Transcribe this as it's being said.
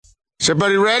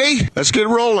everybody ready? Let's get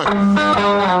rolling.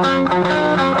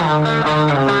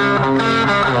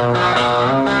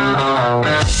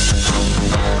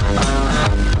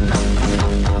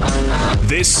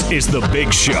 This is The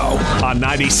Big Show on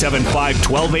 97.5,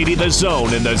 1280 The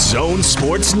Zone and The Zone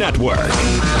Sports Network.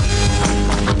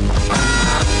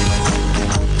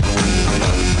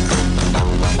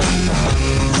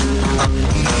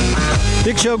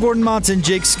 Big Show, Gordon Monson,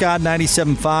 Jake Scott,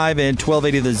 97.5 and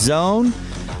 1280 The Zone.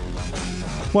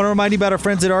 Want to remind you about our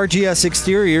friends at RGS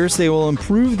Exteriors. They will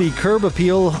improve the curb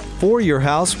appeal for your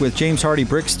house with James Hardy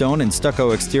Brickstone and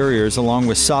stucco exteriors, along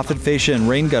with soffit, fascia, and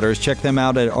rain gutters. Check them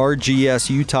out at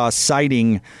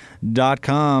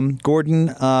rgsutahsiding.com.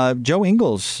 Gordon, Joe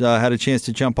Ingles had a chance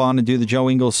to jump on and do the Joe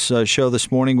Ingles show this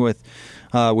morning with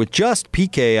just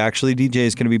PK, actually. DJ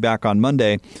is going to be back on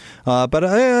Monday. But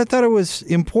I thought it was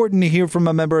important to hear from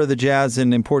a member of the Jazz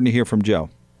and important to hear from Joe.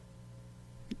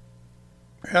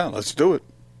 Yeah, let's do it.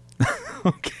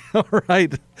 Okay, all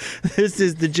right. This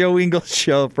is the Joe Ingles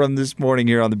show from this morning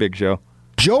here on The Big Show.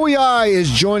 Joey I is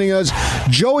joining us.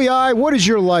 Joey I, what is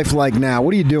your life like now?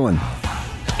 What are you doing?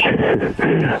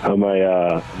 I'm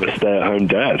a stay-at-home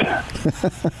dad.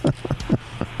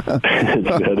 That's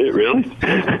about it, really.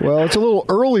 Well, it's a little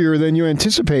earlier than you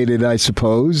anticipated, I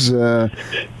suppose.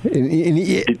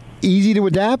 Easy to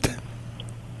adapt?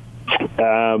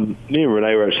 Me and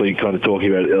Renee were actually kind of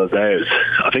talking about it the other day.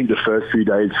 I think the first few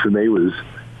days for me was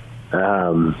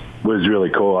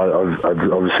really cool. I'm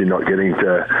obviously not getting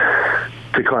to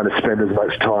kind of spend as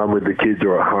much time with the kids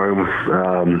or at home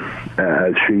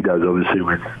as she does, obviously,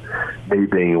 with me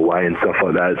being away and stuff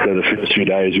like that. So the first few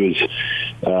days was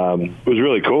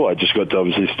really cool. I just got to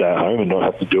obviously stay at home and not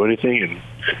have to do anything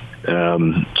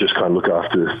and just kind of look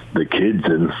after the kids.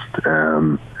 And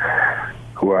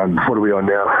what are we on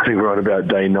now? I think we're on about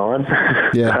day 9.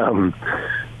 Yeah.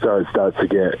 So it starts to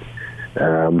get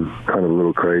kind of a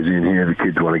little crazy in here. The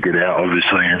kids want to get out,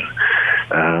 obviously.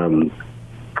 And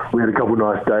we had a couple of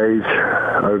nice days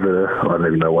over. I don't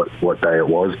even know what day it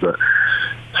was, but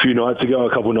a few nights ago, a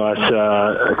couple of nice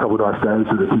days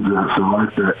for the kids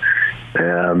outside. But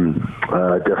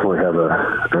definitely have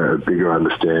a bigger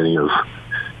understanding of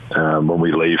when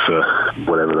we leave for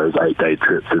whatever those 8-day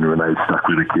trips, and Renee's stuck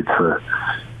with the kids for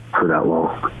that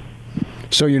long.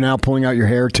 So you're now pulling out your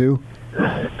hair too?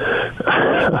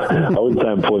 I wouldn't say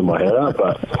I'm pulling my hair out,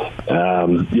 but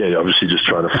obviously just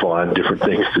trying to find different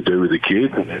things to do with the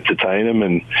kids and entertain them,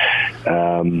 and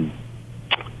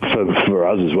for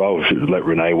us as well, we should let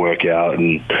Renee work out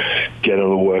and get a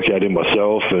little workout in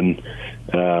myself, and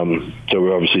so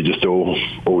we're obviously just all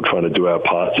trying to do our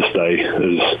part to stay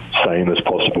as sane as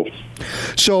possible.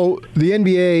 So the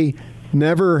NBA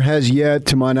never has yet,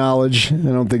 to my knowledge, I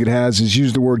don't think it has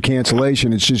used the word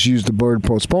cancellation. It's just used the word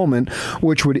postponement,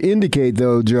 which would indicate,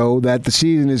 though, Joe, that the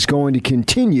season is going to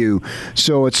continue.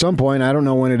 So at some point, I don't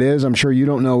know when it is, I'm sure you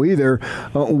don't know either,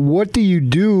 what do you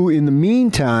do in the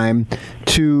meantime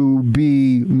to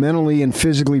be mentally and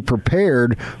physically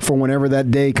prepared for whenever that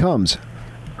day comes?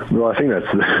 Well, I think that's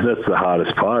the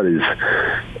hardest part is,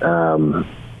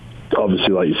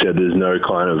 obviously, like you said, there's no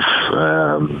kind of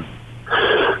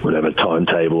whatever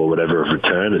timetable or whatever of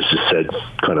return. It's just said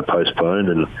kind of postponed,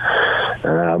 and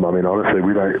I mean, honestly,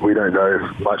 we don't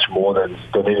know much more than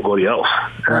anybody else.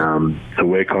 So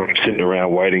we're kind of sitting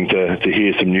around waiting to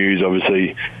hear some news.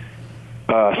 Obviously,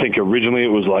 I think originally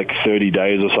it was like 30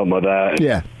 days or something like that.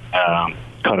 Yeah.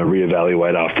 Kind of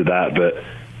reevaluate after that, but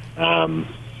I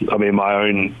mean, my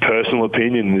own personal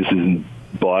opinion, this isn't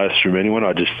biased from anyone.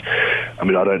 I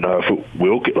don't know if it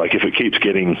will, like if it keeps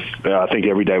getting, I think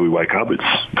every day we wake up, it's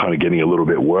kind of getting a little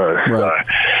bit worse. Right.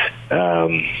 So,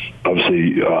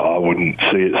 obviously, I wouldn't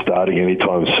see it starting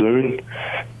anytime soon.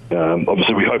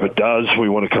 Obviously, we hope it does. We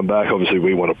want to come back. Obviously,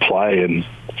 we want to play, and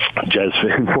Jazz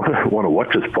fans want to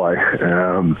watch us play.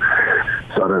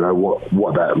 So I don't know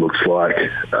what that looks like.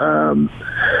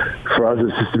 For us,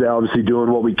 it's just about obviously doing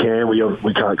what we can. We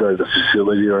can't go to the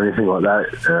facility or anything like that.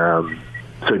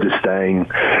 So just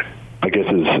staying, I guess,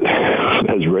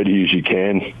 as ready as you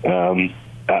can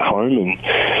at home. And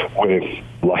we're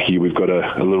lucky we've got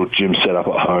a little gym set up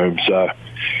at home. So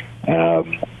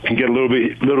can get a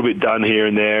little bit done here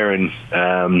and there, and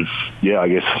I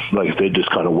guess, like I said,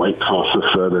 just kind of wait for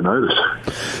further notice.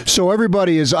 So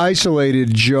everybody is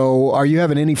isolated, Joe. Are you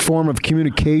having any form of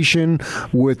communication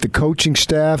with the coaching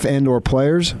staff and or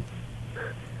players?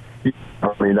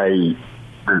 I mean,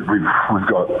 we've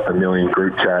got a million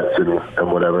group chats and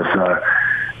whatever. So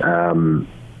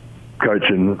coach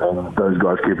and those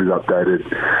guys keep us updated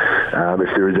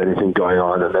if there is anything going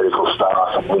on. The medical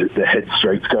staff and the head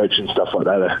strength coach and stuff like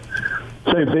that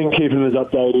Same thing, keeping us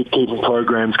updated, keeping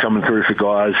programs coming through for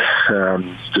guys,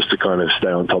 just to kind of stay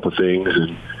on top of things.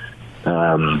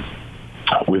 And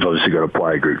we've obviously got a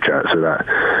player group chat, so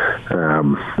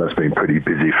that's been pretty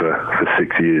busy for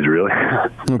 6 years, really.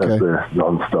 Okay. That's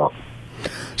non-stop.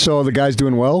 So are the guys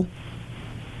doing well?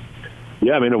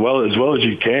 Yeah, I mean, as well as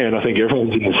you can. I think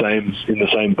everyone's in the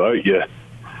same boat.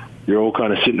 You're all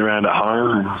kind of sitting around at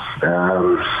home,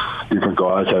 and different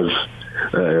guys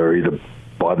are either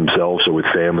by themselves or with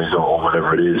families or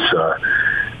whatever it is. So,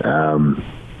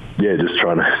 just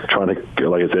trying to,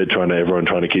 like I said, everyone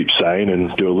trying to keep sane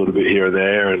and do a little bit here and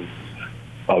there. And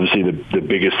obviously, the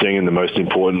biggest thing and the most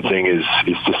important thing is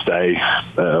to stay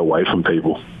away from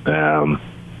people.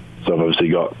 So I've obviously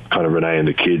got kind of Renee and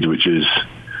the kids, which is,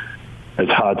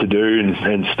 it's hard to do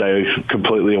and stay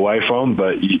completely away from,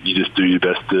 but you just do your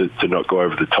best to not go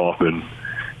over the top. And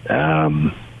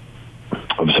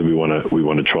obviously we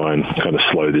want to try and kind of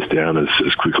slow this down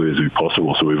as quickly as we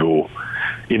possible. So we've all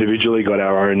individually got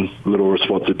our own little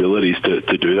responsibilities to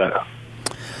do that.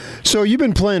 So you've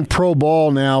been playing pro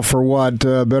ball now for what,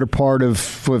 better part of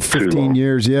 15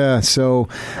 years? Yeah. So,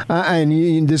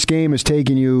 and this game has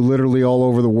taken you literally all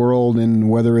over the world, and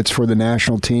whether it's for the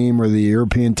national team or the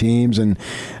European teams and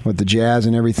with the Jazz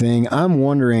and everything, I'm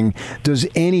wondering, does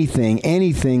anything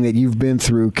that you've been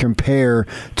through compare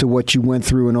to what you went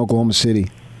through in Oklahoma City?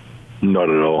 Not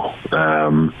at all.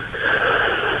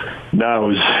 No,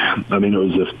 it was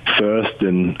the first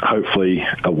and hopefully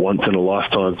a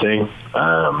once-in-a-lifetime thing.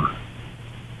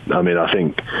 I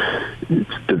think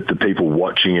the people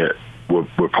watching it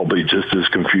were probably just as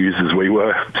confused as we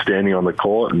were standing on the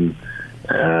court, and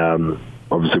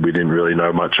obviously we didn't really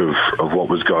know much of what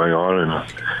was going on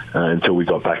until we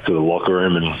got back to the locker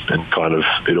room and kind of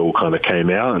it all kind of came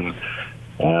out. And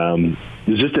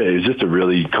it was just a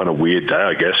really kind of weird day,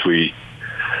 I guess. We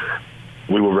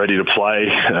were ready to play.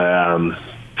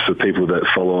 For people that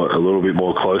follow it a little bit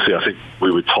more closely, I think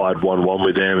we were tied 1-1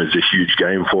 with them. It's a huge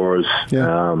game for us.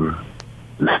 Yeah.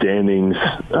 The standings,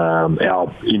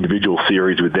 our individual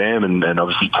series with them, and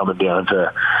obviously coming down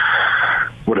to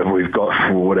whatever we've got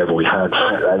for whatever we had,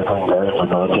 18 games or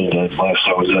 19 games left.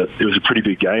 So it was a pretty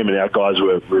big game, and our guys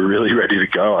were really ready to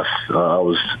go.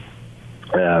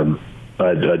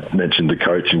 I'd mentioned the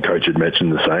coach, and coach had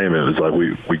mentioned the same. It was like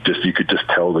you could just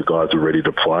tell the guys were ready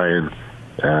to play, and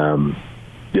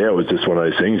it was just one of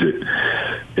those things.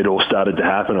 It all started to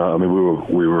happen. I mean,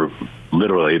 we were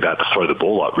literally about to throw the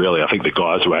ball up. Really, I think the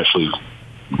guys were actually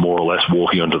more or less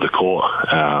walking onto the court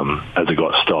as it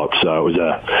got stopped. So it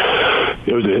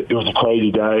was a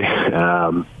crazy day.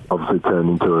 Obviously turned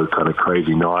into a kind of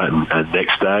crazy night and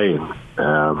next day,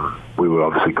 and we were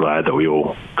obviously glad that we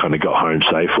all kind of got home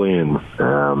safely, and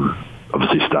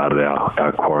obviously started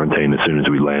our quarantine as soon as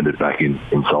we landed back in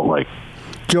Salt Lake.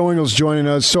 Joe Ingles joining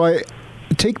us. So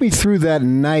take me through that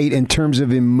night in terms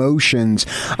of emotions.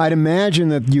 I'd imagine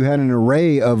that you had an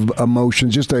array of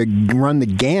emotions, just to run the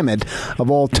gamut of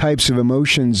all types of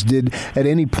emotions. Did at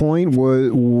any point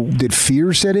did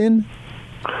fear set in?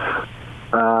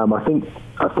 I think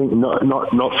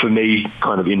not for me,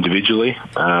 kind of individually.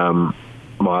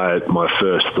 My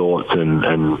first thoughts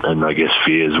and I guess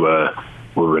fears were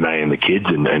Renee and the kids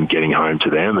and getting home to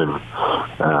them, and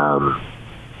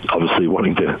obviously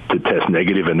wanting to test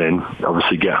negative and then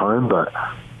obviously get home. But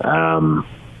I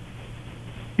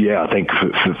think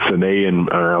for me and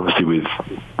obviously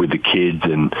with the kids,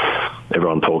 and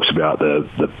everyone talks about the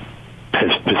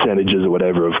percentages or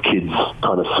whatever of kids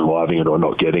kind of surviving it or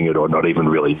not getting it or not even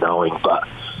really knowing, but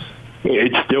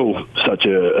it's still such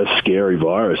a scary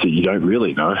virus that you don't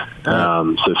really know.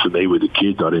 So for me with the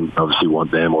kids, I didn't obviously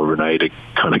want them or Renee to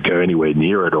kind of go anywhere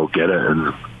near it or get it.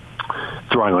 And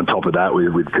throwing on top of that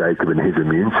with Jacob and his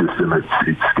immune system, it's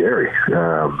scary.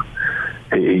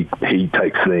 He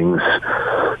takes things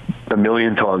a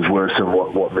million times worse than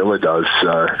what Miller does.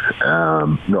 So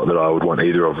not that I would want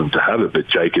either of them to have it, but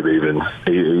Jacob is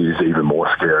even more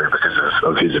scary because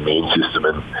of his immune system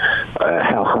and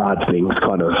how hard things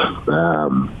kind of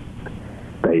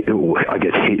I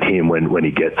guess hit him when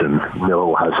he gets them. Miller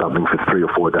will have something for 3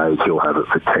 or 4 days, he'll have it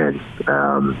for 10.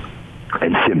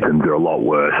 And symptoms are a lot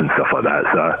worse and stuff like that.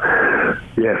 So,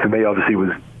 for me, obviously,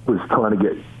 was trying to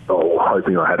get,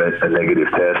 hoping I had a negative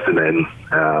test, and then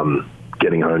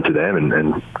getting home to them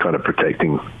and kind of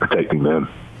protecting them.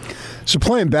 So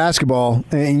playing basketball,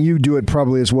 and you do it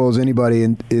probably as well as anybody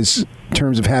in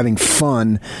terms of having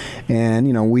fun,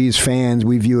 and we as fans,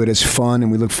 we view it as fun,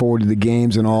 and we look forward to the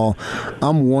games and all.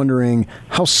 I'm wondering,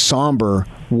 how somber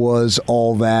was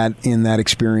all that in that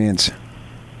experience?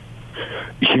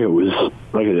 Yeah,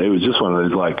 it was just one of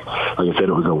those, like I said,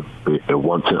 it was a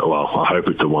once. I hope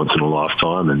it's a once in a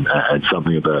lifetime, and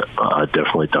something that I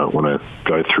definitely don't want to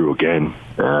go through again.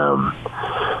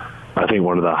 I think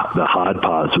one of the hard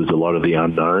parts was a lot of the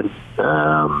unknown,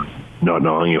 not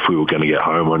knowing if we were going to get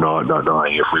home or not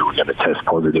knowing if we were going to test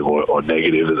positive or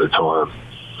negative at the time.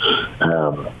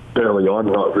 Early on,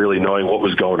 not really knowing what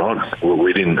was going on.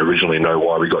 We didn't originally know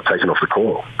why we got taken off the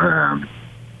court.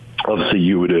 Obviously,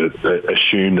 you would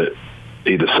assume that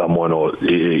either someone or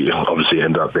obviously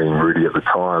ended up being Rudy at the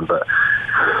time, but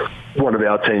one of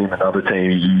our team, another team,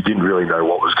 you didn't really know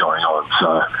what was going on.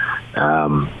 So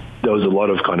there was a lot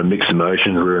of kind of mixed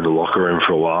emotions. We were in the locker room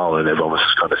for a while, and everyone was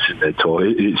just kind of sitting there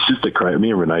talking. It's just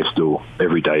me and Renee still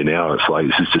every day now. It's like,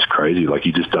 this is just crazy. Like,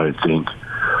 you just don't think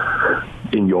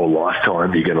in your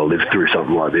lifetime you're going to live through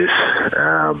something like this.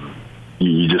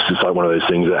 It's like one of those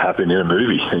things that happen in a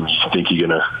movie, and you think you're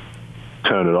going to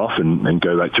turn it off and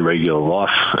go back to regular life.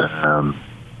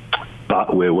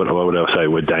 But what would I say?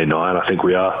 We're day 9, I think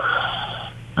we are.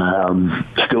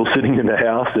 Still sitting in the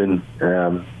house, and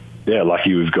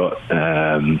lucky we've got,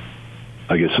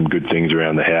 I guess, some good things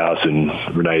around the house, and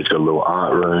Renee's got a little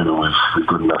art room, and we've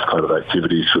got enough kind of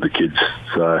activities for the kids.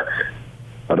 So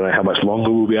I don't know how much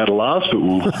longer we'll be able to last, but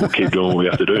we'll keep doing what we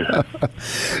have to do.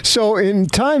 So in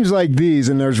times like these,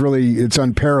 and it's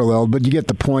unparalleled, but you get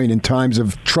the point, in times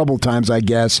of troubled times, I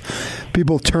guess,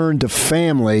 people turn to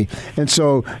family. And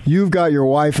so you've got your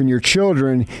wife and your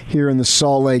children here in the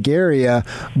Salt Lake area,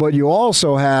 but you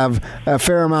also have a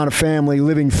fair amount of family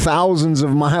living thousands of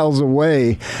miles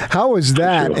away. How is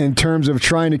that in terms of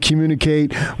trying to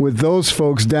communicate with those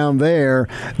folks down there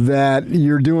that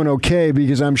you're doing okay?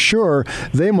 Because I'm sure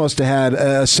they must have had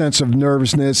a sense of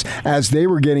nervousness as they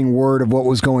were getting word of what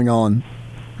was going on.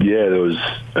 Yeah, there was.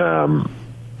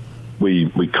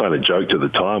 We kind of joked at the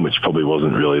time, which probably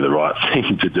wasn't really the right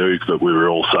thing to do, but we were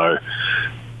also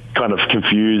kind of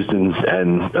confused and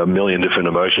a million different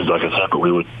emotions, like I said. But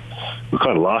we were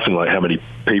kind of laughing, like how many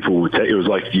people would text. It was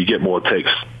like you get more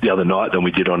texts the other night than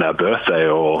we did on our birthday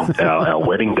or our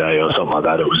wedding day or something like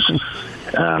that. It was.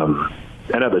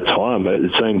 And at the time,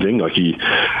 the same thing, like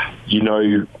you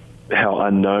know how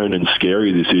unknown and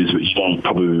scary this is, but you don't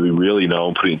probably really know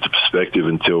and put it into perspective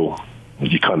until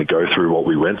you kind of go through what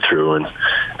we went through. And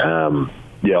I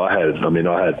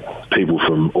had people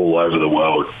from all over the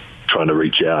world trying to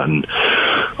reach out and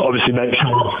obviously make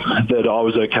sure that I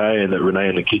was okay and that Renee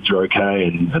and the kids are okay,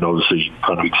 and obviously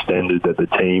kind of extended that the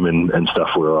team and stuff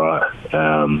were all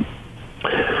right.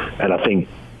 And I think,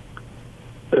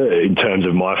 in terms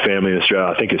of my family in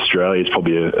Australia, I think Australia is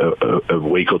probably a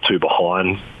week or two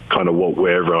behind kind of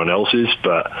where everyone else is.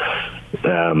 But,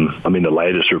 the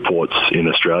latest reports in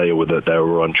Australia were that they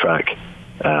were on track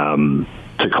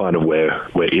to kind of where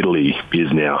Italy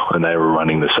is now. And they were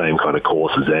running the same kind of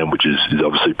course as them, which is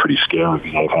obviously pretty scary,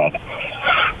 because they've had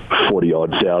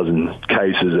 40-odd thousand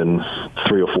cases and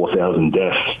 3,000 or 4,000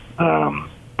 deaths,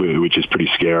 which is pretty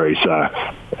scary. So,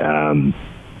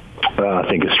 I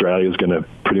think Australia is going to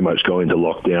pretty much go into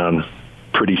lockdown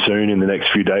pretty soon in the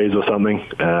next few days or something.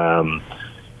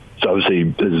 So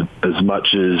obviously, as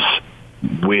much as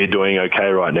we're doing okay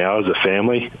right now as a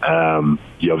family,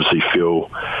 you obviously feel,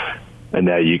 and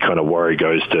now you kind of worry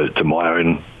goes to my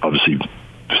own, obviously,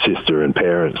 sister and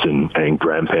parents and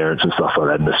grandparents and stuff like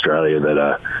that in Australia that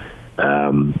are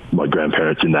my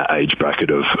grandparents in that age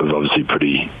bracket of obviously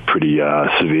pretty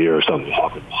severe or something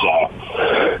happened. So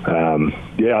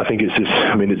I think it's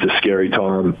it's a scary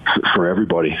time for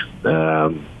everybody.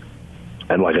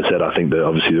 And like I said, I think that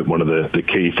obviously one of the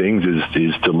key things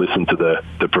is to listen to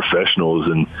the professionals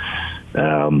and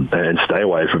stay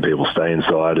away from people. Stay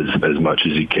inside as much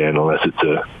as you can, unless it's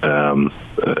a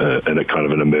kind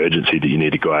of an emergency that you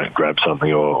need to go out and grab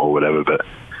something or whatever. But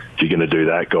if you're going to do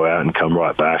that, go out and come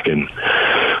right back. And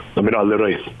I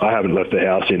haven't left the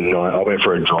house I went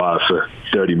for a drive for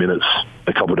 30 minutes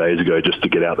a couple of days ago just to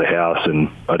get out the house, and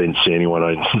I didn't see anyone,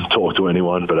 I didn't talk to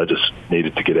anyone, but I just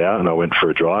needed to get out, and I went for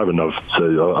a drive, and I've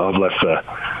left for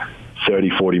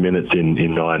 30, 40 minutes in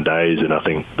 9 days, and I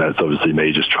think that's obviously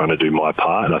me just trying to do my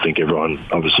part, and I think everyone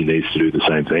obviously needs to do the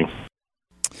same thing.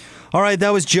 All right,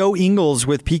 that was Joe Ingles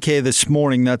with PK this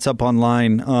morning. That's up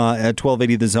online at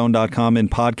 1280thezone.com in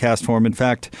podcast form. In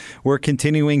fact, we're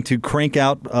continuing to crank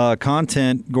out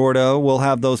content, Gordo. We'll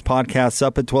have those podcasts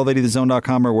up at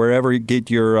 1280thezone.com or wherever you get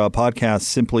your podcasts.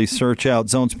 Simply search out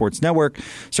Zone Sports Network,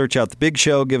 search out The Big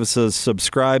Show, give us a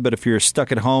subscribe. But if you're stuck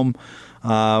at home,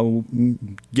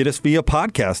 get us via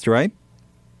podcast, right?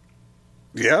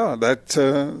 Yeah, that's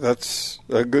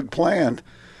a good plan.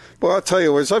 Well, I'll tell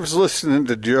you, as I was listening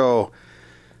to Joe,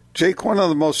 Jake, one of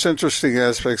the most interesting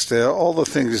aspects to all the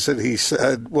things that he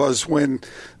said was when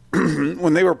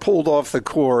they were pulled off the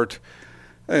court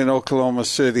in Oklahoma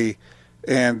City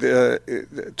and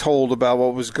told about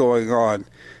what was going on,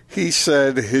 he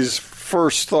said his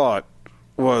first thought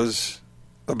was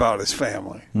about his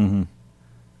family. Mm-hmm.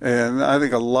 And I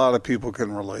think a lot of people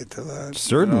can relate to that.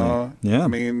 Certainly. Yeah. I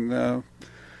mean,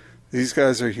 these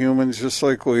guys are humans just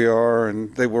like we are,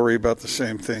 and they worry about the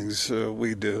same things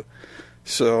we do.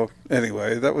 So,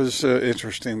 anyway, that was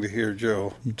interesting to hear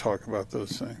Joe talk about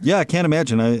those things. Yeah, I can't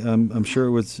imagine. I'm sure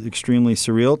it was extremely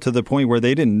surreal to the point where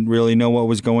they didn't really know what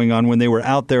was going on when they were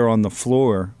out there on the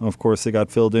floor. Of course, they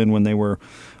got filled in when they were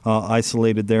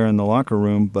isolated there in the locker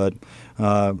room. But,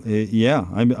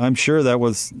 I'm sure that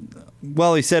was –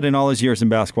 well, he said in all his years in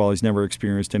basketball he's never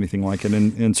experienced anything like it,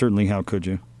 and certainly how could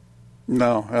you?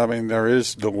 No, I mean, there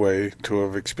is no way to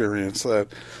have experienced that.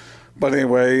 But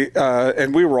anyway,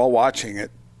 and we were all watching it.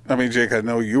 I mean, Jake, I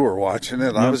know you were watching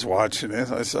it. Yep. I was watching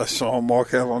it. I saw him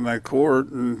walk out on that court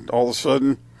and all of a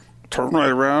sudden turn right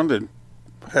around and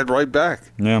head right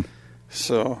back. Yeah.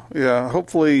 So, yeah,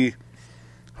 hopefully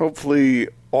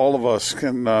all of us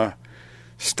can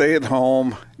stay at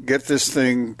home, get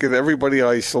everybody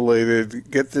isolated,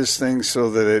 get this thing so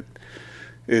that it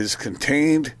is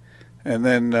contained, and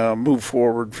then move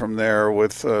forward from there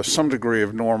with some degree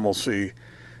of normalcy.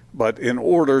 But in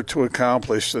order to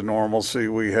accomplish the normalcy,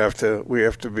 we have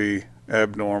to be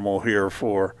abnormal here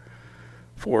for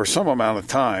some amount of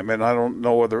time. And I don't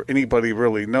know whether anybody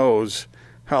really knows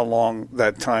how long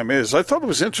that time is. I thought it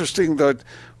was interesting that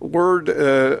word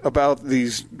about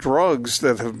these drugs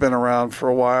that have been around for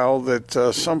a while, that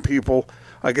some people,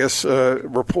 I guess,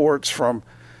 reports from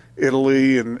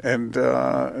Italy and in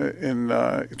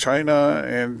China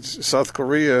and South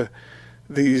Korea,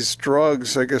 these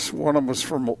drugs, I guess one of them was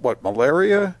for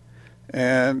malaria,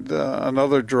 and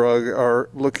another drug are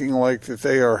looking like that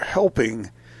they are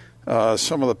helping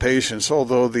some of the patients.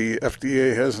 Although the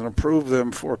FDA hasn't approved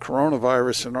them for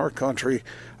coronavirus in our country,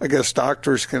 I guess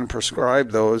doctors can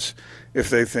prescribe those if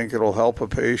they think it'll help a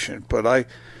patient. But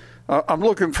I'm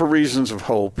looking for reasons of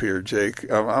hope here,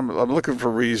 Jake. I'm looking for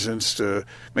reasons to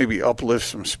maybe uplift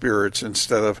some spirits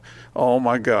instead of, oh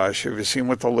my gosh, have you seen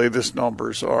what the latest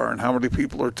numbers are and how many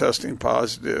people are testing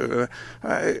positive?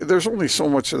 There's only so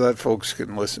much of that folks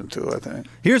can listen to, I think.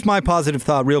 Here's my positive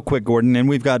thought real quick, Gordon, and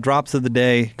we've got drops of the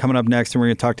day coming up next, and we're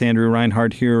going to talk to Andrew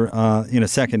Reinhardt here in a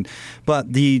second.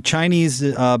 But the Chinese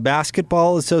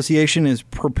Basketball Association is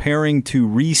preparing to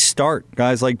restart.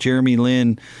 Guys like Jeremy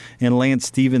Lin and Lance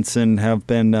Stevenson have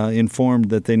been informed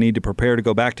that they need to prepare to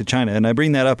go back to China. And I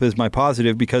bring that up as my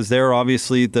positive because they're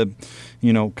obviously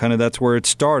that's where it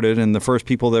started, and the first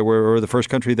people the first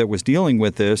country that was dealing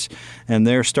with this, and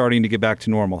they're starting to get back to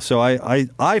normal. So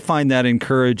I find that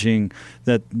encouraging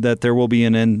that there will be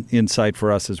an insight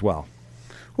for us as well.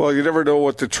 Well, you never know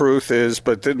what the truth is,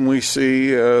 but didn't we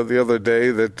see the other day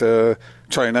that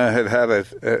China had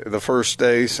the first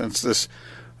day since this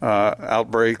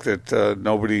outbreak that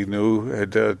nobody knew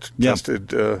had tested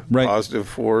positive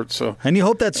for it. So, and you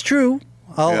hope that's true.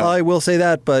 I will say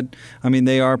that, but I mean,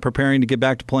 they are preparing to get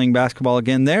back to playing basketball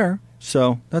again there,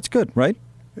 so that's good, right?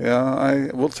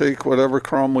 Yeah, we'll take whatever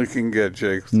crumb we can get,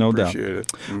 Jake. No Appreciate doubt. it.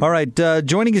 Mm-hmm. All right,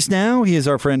 joining us now, he is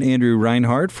our friend Andrew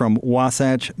Reinhardt from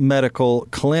Wasatch Medical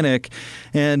Clinic.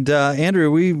 And Andrew,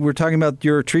 we were talking about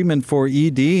your treatment for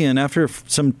ED, and after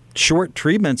some short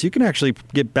treatments, you can actually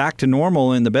get back to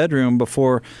normal in the bedroom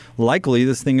before likely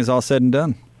this thing is all said and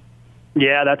done.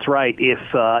 Yeah, that's right.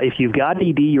 If you've got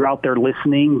ED, you're out there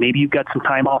listening, maybe you've got some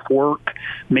time off work,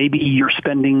 maybe you're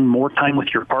spending more time with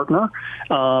your partner,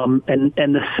 and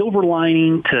the silver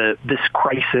lining to this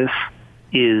crisis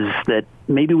is that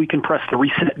maybe we can press the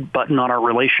reset button on our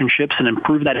relationships and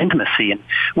improve that intimacy. And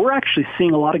we're actually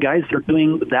seeing a lot of guys that are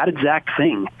doing that exact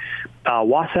thing.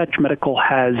 Wasatch Medical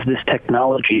has this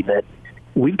technology that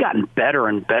we've gotten better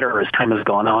and better as time has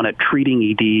gone on at treating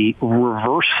ED,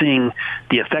 reversing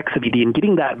the effects of ED, and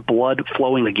getting that blood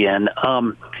flowing again.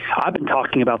 I've been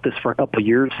talking about this for a couple of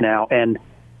years now, and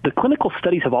the clinical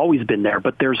studies have always been there,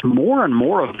 but there's more and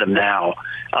more of them now.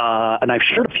 And I've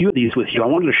shared a few of these with you. I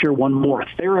wanted to share one more.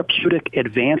 Therapeutic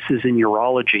Advances in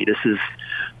Urology. This is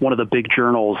one of the big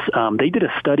journals. They did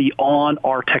a study on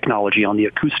our technology, on the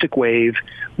acoustic wave,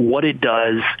 what it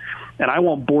does. And I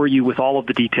won't bore you with all of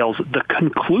the details. The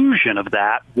conclusion of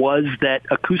that was that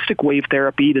acoustic wave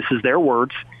therapy, this is their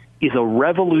words, is a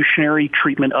revolutionary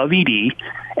treatment of ED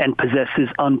and possesses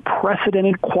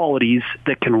unprecedented qualities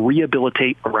that can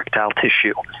rehabilitate erectile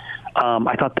tissue.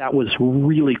 I thought that was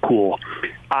really cool.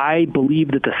 I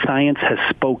believe that the science has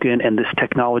spoken and this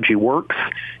technology works,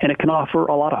 and it can offer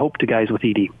a lot of hope to guys with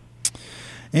ED.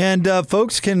 And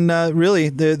folks can really,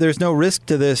 there's no risk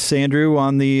to this, Andrew,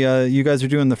 on the, you guys are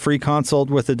doing the free consult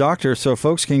with the doctor, so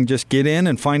folks can just get in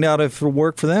and find out if it'll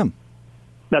work for them.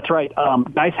 That's right.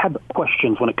 Guys have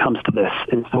questions when it comes to this.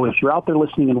 And so if you're out there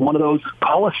listening in one of those,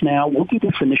 call us now. We'll do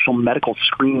this initial medical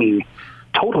screening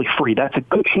totally free. That's a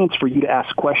good chance for you to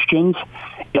ask questions.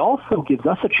 It also gives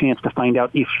us a chance to find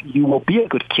out if you will be a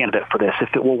good candidate for this,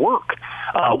 if it will work.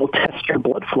 We'll test your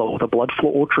blood flow with a blood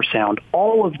flow ultrasound.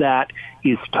 All of that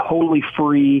is totally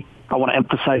free. I want to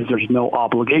emphasize there's no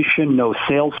obligation, no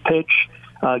sales pitch.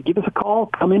 Give us a call.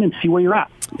 Come in and see where you're at.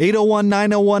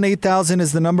 801-901-8000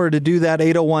 is the number to do that.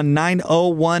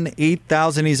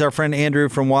 801-901-8000. He's our friend Andrew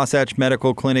from Wasatch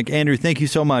Medical Clinic. Andrew, thank you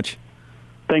so much.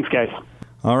 Thanks, guys.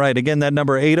 All right. Again, that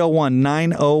number,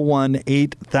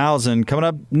 801-901-8000. Coming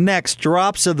up next,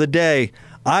 drops of the day.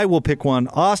 I will pick one.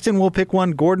 Austin will pick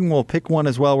one. Gordon will pick one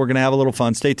as well. We're going to have a little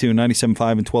fun. Stay tuned.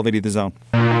 97.5 and 1280 The Zone.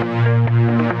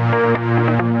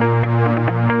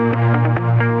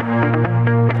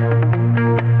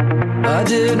 I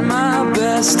did my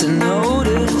best to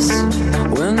notice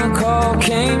when the call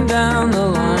came down the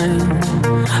line.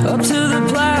 Up to the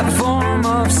platform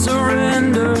of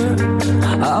surrender,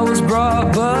 I was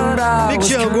brought, but I Big was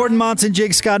show, Gordon Monson,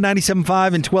 Jake Scott,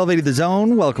 97.5 and 1280 The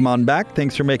Zone. Welcome on back.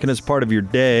 Thanks for making us part of your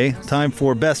day. Time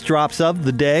for Best Drops of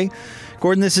the Day.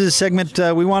 Gordon, this is a segment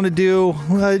we want to do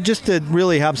just to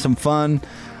really have some fun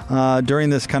during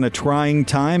this kind of trying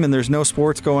time, and there's no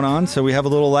sports going on, so we have a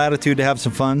little latitude to have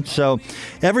some fun. So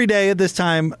every day at this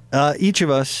time, each of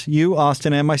us, you,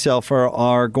 Austin, and myself,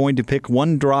 are going to pick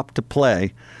one drop to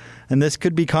play. And this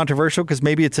could be controversial because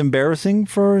maybe it's embarrassing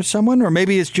for someone, or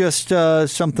maybe it's just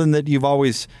something that you've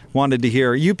always wanted to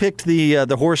hear. You picked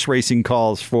the horse racing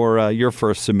calls for your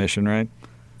first submission, right?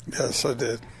 Yes, I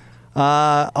did.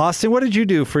 Austin, what did you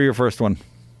do for your first one?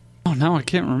 Oh, no, I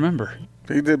can't remember.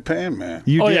 He did Pan Man.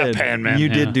 You did. Yeah, Pan Man. You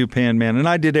did do Pan Man, and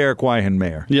I did Eric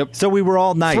Weihenmayer. Yep. So we were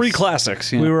all nice. 3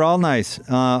 classics. Yeah. We were all nice.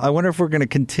 I wonder if we're going to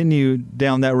continue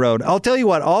down that road. I'll tell you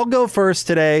what. I'll go first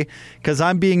today because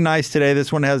I'm being nice today.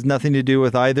 This one has nothing to do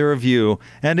with either of you,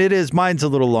 and mine's a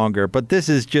little longer, but this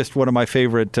is just one of my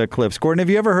favorite clips. Gordon, have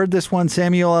you ever heard this one?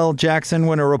 Samuel L. Jackson,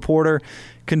 when a reporter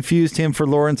confused him for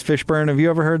Lawrence Fishburne. Have you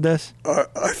ever heard this?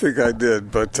 I think I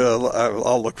did, but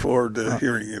I'll look forward to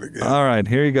hearing it again. All right,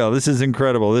 here you go. This is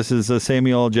incredible. This is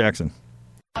Samuel L. Jackson.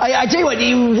 I tell you what,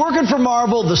 you working for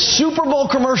Marvel, the Super Bowl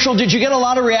commercial, did you get a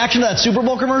lot of reaction to that Super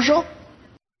Bowl commercial?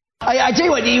 I tell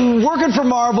you what, you working for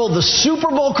Marvel, the Super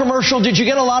Bowl commercial, did you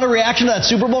get a lot of reaction to that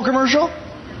Super Bowl commercial?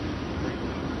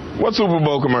 What Super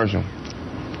Bowl commercial?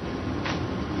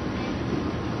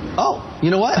 Oh, you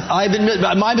know what? I've been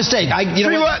my mistake. See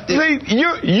what? See,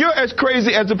 you're as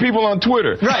crazy as the people on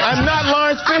Twitter. Right. I'm not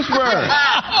Lawrence Fishburne.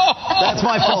 That's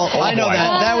my fault. I know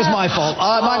that. That was my fault.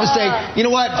 My mistake. You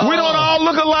know what? We don't all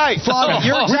look alike. Flav,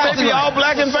 you're exactly we may be right. all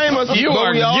black and famous. You but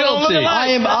are we all don't look guilty.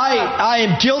 alike. I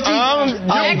am guilty.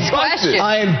 Next question.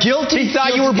 I am guilty. He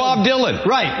thought you were Bob Dylan.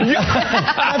 Right.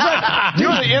 That's right.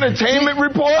 You're the entertainment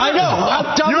reporter. I know.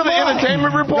 I'm telling You're the you.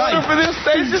 entertainment reporter for this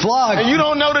station. Flav. And you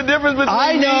don't know the difference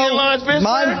between me and Lawrence Fishburne.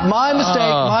 My mistake.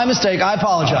 My mistake. I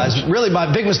apologize. Really,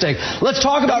 my big mistake. Let's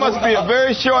talk about. That must be a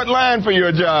very short line for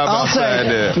your job. I'll say.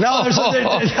 There. No,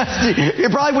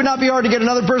 it probably would not be hard to get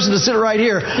another person to sit right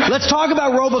here. Let's talk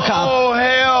about RoboCop. Oh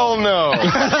hell no!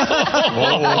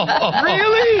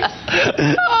 Really?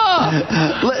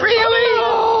 Really?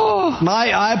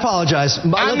 I apologize.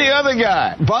 I'm the other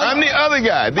guy. I'm the other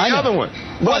guy. The other one.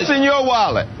 What's in your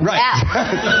wallet? Right.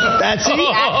 That's it.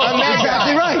 I'm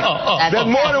exactly right. There's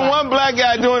more than one black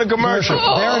guy doing a commercial.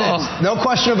 There it is. No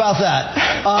question about that.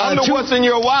 I'm the what's in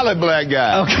your wallet black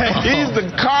guy. Okay. He's the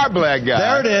car black guy.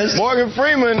 There it is. Morgan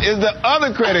Freeman is the other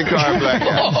credit card black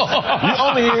guy. You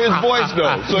only hear his voice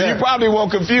though, so you probably won't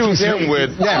confuse him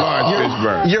with Lawrence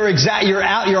Fishburne. You're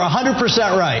 100%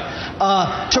 right.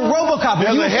 To RoboCop.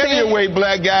 There's a heavyweight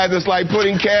black guy that's like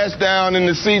putting cash down in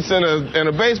the seats in a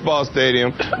baseball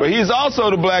stadium, but he's also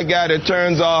the black guy that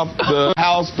turns off the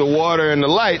house, the water, and the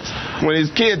lights when his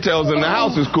kid tells him the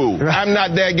house is cool. I'm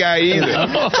not that guy either.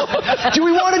 Do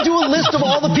we want to do a list of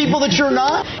all the people that you're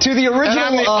not? To the original. And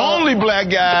I'm the only black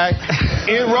guy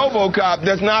in RoboCop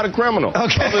that's not a criminal,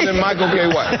 other than Michael K.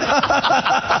 White.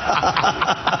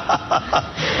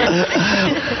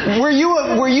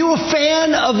 Were you a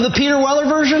fan of the Peter Weller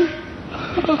version?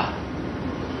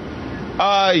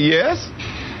 Yes.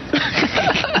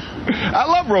 I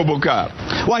love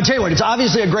RoboCop. Well, I tell you what, it's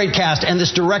obviously a great cast, and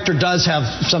this director does have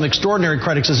some extraordinary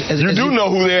critics. You do know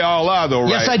who they all are, though, right?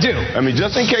 Yes, I do. I mean,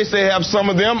 just in case they have some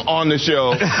of them on the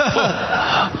show,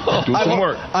 do some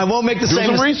work. I won't make the do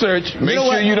same some research. Make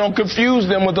sure you don't confuse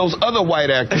them with those other white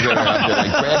actors that are out there,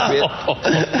 like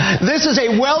Brad Pitt. This is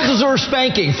a well-deserved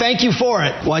spanking. Thank you for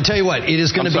it. Well, I tell you what, it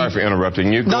is going to be... I'm sorry for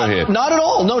interrupting you. Go ahead. Not at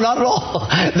all. No, not at all.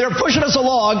 They're pushing us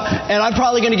along, and I'm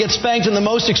probably going to get spanked in the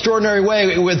most extraordinary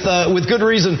way with good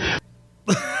reason.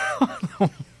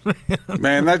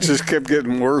 Man, that just kept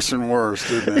getting worse and worse,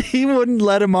 didn't it? He wouldn't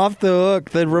let him off the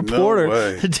hook. The reporter, No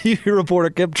way. the TV reporter,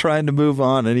 kept trying to move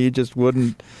on, and he just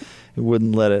wouldn't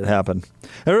let it happen.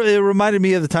 It reminded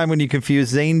me of the time when you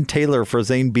confused Zane Taylor for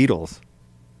Zane Beatles.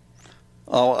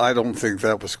 Oh, I don't think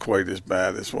that was quite as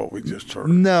bad as what we just heard.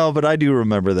 No, but I do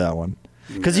remember that one.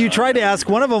 Because you tried to ask,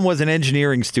 one of them was an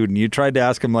engineering student. You tried to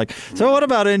ask him, like, so what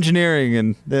about engineering?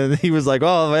 And then he was like,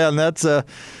 oh, man, that's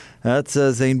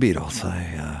Zane Beatles.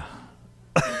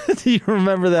 Do you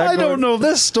remember that? I don't know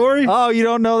this story. Oh, you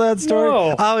don't know that story?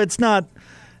 No. Oh, it's not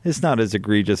as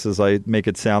egregious as I make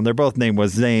it sound. Their both name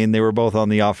was Zane. They were both on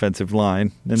the offensive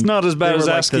line. And it's not as bad as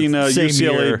like asking a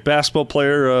UCLA basketball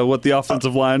player what the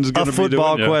offensive line is going to be doing. A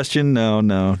football question?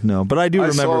 No. But I do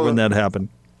remember when that happened.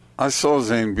 I saw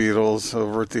Zane Beatles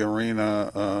over at the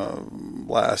arena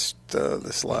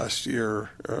this last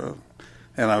year,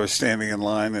 and I was standing in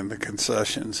line in the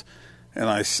concessions, and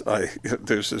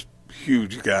there's this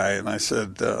huge guy, and I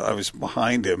said I was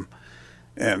behind him,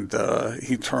 and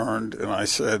he turned, and I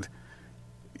said,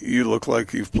 "You look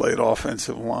like you've played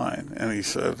offensive line," and he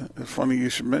said, "It's funny you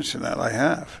should mention that. I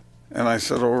have." And I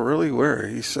said, "Oh, really? Where?"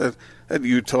 He said, "At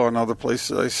Utah and other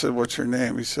places." I said, "What's your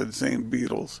name?" He said, "Zane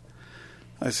Beatles."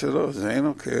 I said, "Oh, Zane,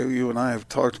 okay, you and I have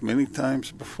talked many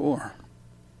times before."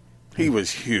 He was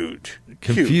huge.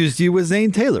 Confused you with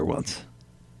Zane Taylor once.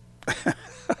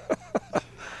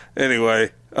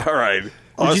 Anyway, all right.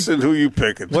 Austin, who you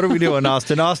picking? What are we doing,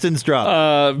 Austin? Austin's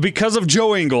drop. Because of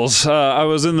Joe Ingles, I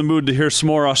was in the mood to hear some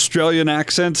more Australian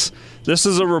accents. This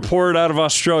is a report out of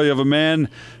Australia of a man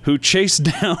who chased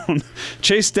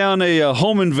down a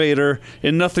home invader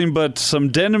in nothing but some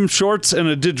denim shorts and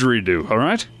a didgeridoo, all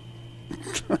right?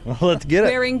 Well, let's get it.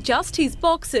 Wearing just his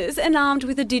boxers and armed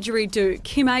with a didgeridoo,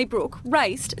 Kim Aybrook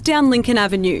raced down Lincoln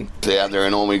Avenue. Out there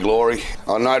in all my glory.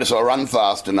 I notice I run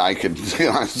faster naked,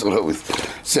 sort of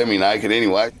with semi-naked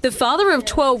anyway. The father of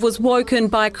 12 was woken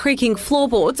by creaking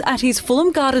floorboards at his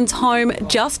Fulham Gardens home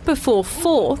just before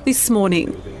 4 this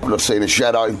morning. I've seen a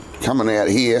shadow coming out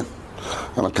here,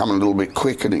 and I come a little bit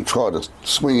quick, and he tried to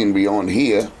swing in beyond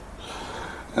here.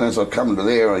 And as I come to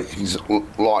there, his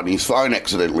light in his phone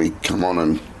accidentally come on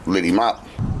and lit him up.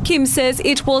 Kim says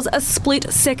it was a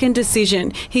split-second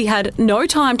decision. He had no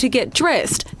time to get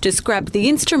dressed, just grabbed the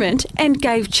instrument and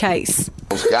gave chase.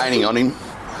 I was gaining on him,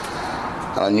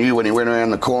 and I knew when he went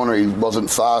around the corner he wasn't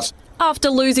fast. After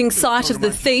losing sight of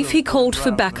the thief, he called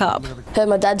for backup. Heard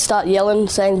my dad start yelling,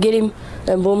 saying, "Get him,"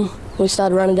 and boom, we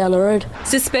started running down the road.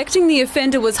 Suspecting the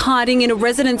offender was hiding in a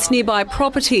residence nearby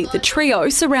property, the trio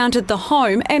surrounded the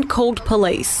home and called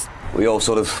police. We all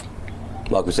sort of,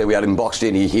 like we said, we had him boxed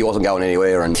in. He wasn't going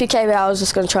anywhere. And if he came out, I was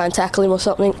just going to try and tackle him or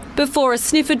something. Before a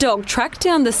sniffer dog tracked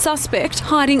down the suspect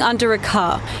hiding under a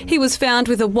car. He was found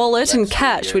with a wallet and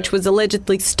cash, which was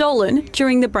allegedly stolen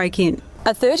during the break-in.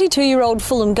 A 32-year-old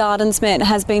Fulham Gardens man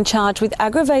has been charged with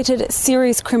aggravated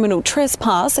serious criminal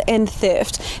trespass and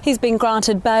theft. He's been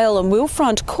granted bail and will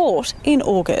front court in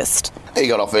August. He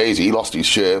got off easy. He lost his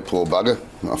shirt, poor bugger.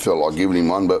 I felt like giving him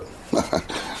one, but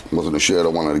it wasn't a shirt I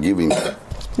wanted to give him.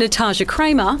 Natasha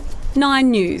Kramer, 9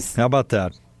 News. How about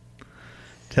that?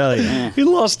 Tell you. He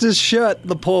lost his shirt,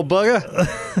 the poor bugger.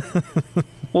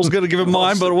 I was going to give him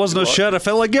mine, but it wasn't a shirt I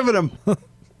felt like giving him.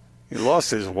 He lost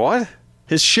his what?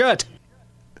 His shirt.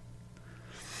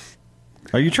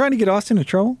 Are you trying to get Austin in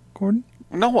trouble, Gordon?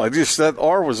 No, I just, that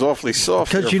R was awfully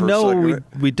soft. Because you know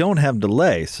we don't have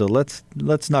delay, so let's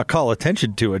not call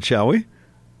attention to it, shall we?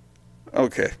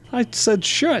 Okay. I said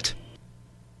shirt.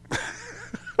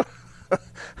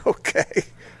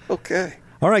 Okay.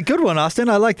 All right, good one, Austin.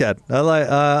 I like that. I like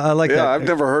that.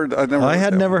 Yeah, I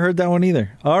had never heard that one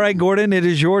either. All right, Gordon, it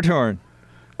is your turn.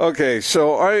 Okay,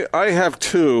 so I have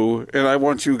two, and I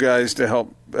want you guys to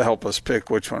help us pick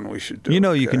which one we should do. You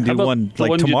know, you can do one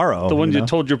like tomorrow. The one you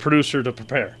told your producer to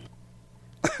prepare.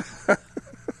 How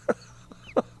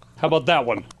about that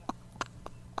one?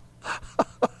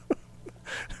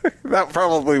 That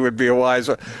probably would be a wise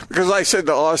one. Because I said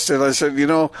to Austin, I said,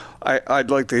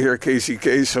 I'd like to hear Casey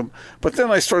Kasem. But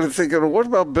then I started thinking, well, what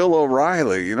about Bill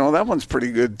O'Reilly? That one's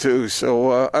pretty good, too.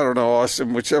 So, I don't know,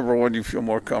 Austin, whichever one you feel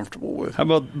more comfortable with. How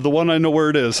about the one I know where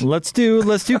it is? Let's do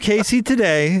Casey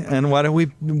today, and why don't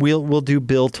we'll do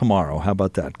Bill tomorrow. How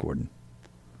about that, Gordon?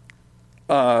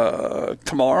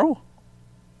 Tomorrow?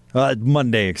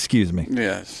 Monday, excuse me.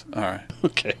 Yes. All right.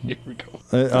 Okay, here we go.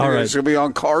 All right. It's going to be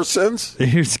on Car Sense?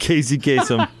 Here's Casey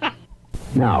Kasem.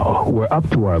 Now, we're up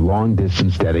to our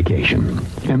long-distance dedication.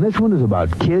 And this one is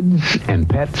about kids and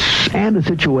pets and a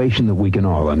situation that we can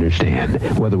all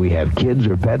understand, whether we have kids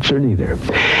or pets or neither.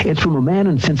 It's from a man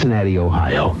in Cincinnati,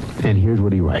 Ohio. And here's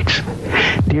what he writes.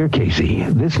 Dear Casey,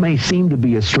 this may seem to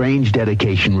be a strange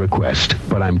dedication request,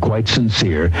 but I'm quite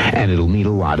sincere, and it'll mean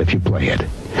a lot if you play it.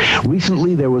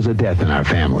 Recently, there was a death in our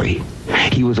family.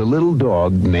 He was a little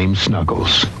dog named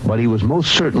Snuggles, but he was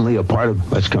most certainly a part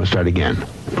of... Let's start again.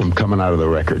 From coming out of the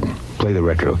record. Play the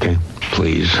record, okay?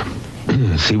 Please.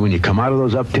 See, when you come out of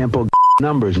those up-tempo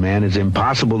numbers, man, it's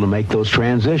impossible to make those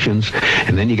transitions,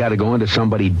 and then you got to go into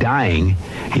somebody dying.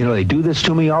 They do this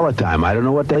to me all the time. I don't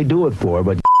know what they do it for,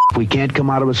 but we can't come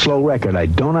out of a slow record. I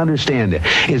don't understand it.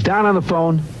 Is Don on the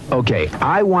phone? Okay,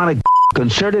 I want a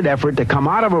concerted effort to come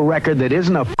out of a record that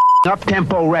isn't a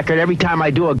up-tempo record every time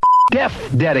I do a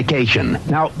gift dedication.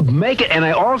 Now, make it, and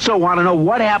I also want to know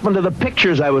what happened to the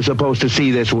pictures I was supposed to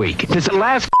see this week. This is the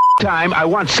last time I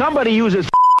want somebody to use his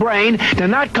brain to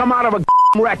not come out of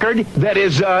a record that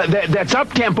is that's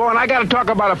up-tempo, and I got to talk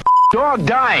about a dog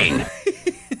dying.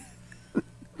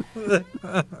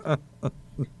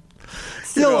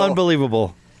 Still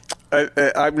unbelievable.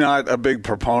 I'm not a big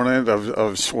proponent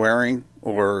of swearing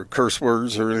or curse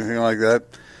words or anything like that,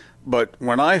 but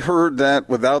when I heard that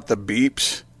without the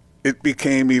beeps, it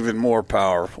became even more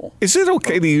powerful. Is it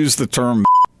okay to use the term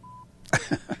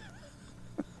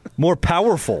more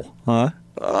powerful, huh?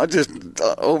 Just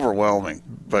overwhelming.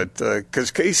 But because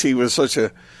Casey was such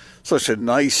a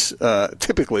nice,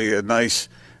 typically a nice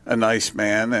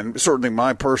man, and certainly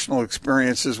my personal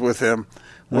experiences with him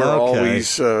were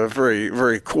always very,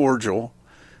 very cordial.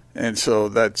 And so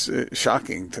that's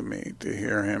shocking to me to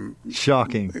hear him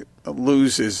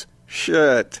lose his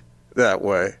shit that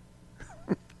way.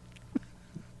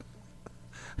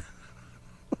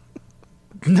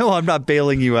 No, I'm not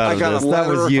bailing you out of this. I got a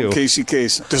letter that was you. from Casey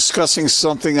Kasem discussing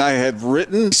something I had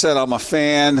written. He said, I'm a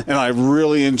fan, and I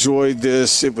really enjoyed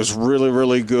this. It was really,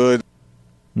 really good.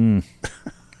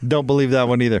 Don't believe that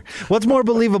one either. What's more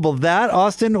believable, that,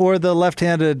 Austin, or the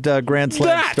left-handed Grand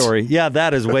Slam story? Yeah,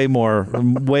 that is way more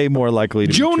likely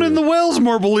to be Joan true. and the Whale's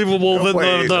more believable than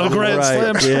the Grand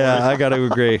Slam story. Yeah, I got to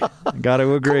agree.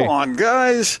 Come on,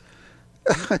 guys.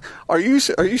 Are you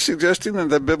suggesting that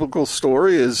the biblical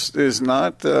story is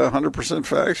not 100%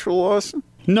 factual, Austin?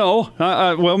 No,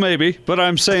 well, maybe, but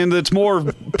I'm saying that it's more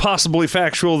possibly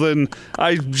factual than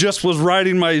I just was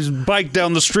riding my bike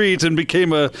down the street and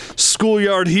became a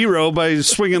schoolyard hero by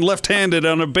swinging left-handed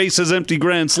on a bases empty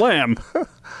Grand Slam.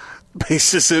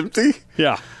 Bases empty?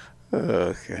 Yeah.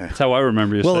 Okay. That's how I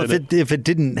remember you said it. If it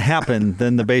didn't happen,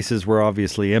 then the bases were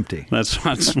obviously empty. That's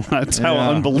how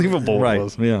unbelievable it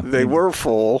was. Yeah. They were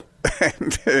full,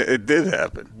 and it did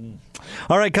happen.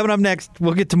 All right, coming up next,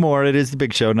 we'll get to more. It is The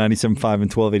Big Show, 97.5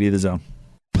 and 1280 The Zone.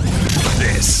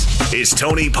 This is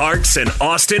Tony Parks and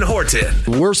Austin Horton.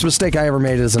 The worst mistake I ever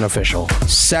made as an official.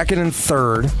 Second and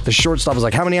third, the shortstop was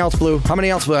like, how many outs, Blue? How many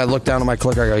outs, Blue? I look down at my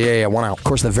clicker. I go, yeah, 1 out. Of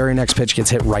course, the very next pitch gets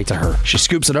hit right to her. She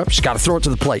scoops it up. She's got to throw it to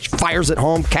the plate. She fires it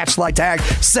home. Catch, slide, tag.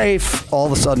 Safe. All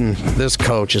of a sudden, this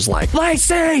coach is like,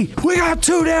 Lacey, we got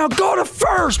 2 down. Go to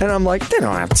first. And I'm like, they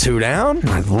don't have 2 down. And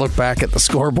I look back at the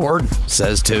scoreboard.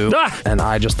 Says 2. And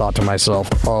I just thought to myself,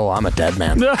 oh, I'm a dead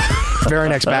man. Very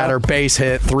next batter, base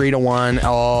hit, 3-1.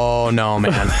 Oh, no,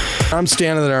 man. I'm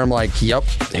standing there. I'm like, yep,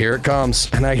 here it comes.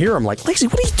 And I hear him like, Lacey,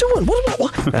 what are you doing?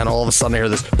 What? And all of a sudden I hear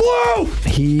this, Blue!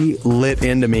 He lit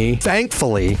into me.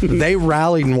 Thankfully, they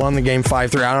rallied and won the game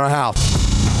 5-3. I don't know how.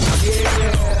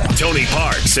 Tony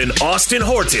Parks and Austin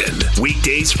Horton.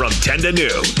 Weekdays from 10 to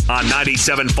noon on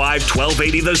 97.5,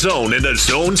 1280 The Zone and The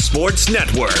Zone Sports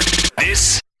Network.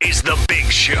 This is The Big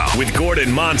Show with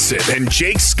Gordon Monson and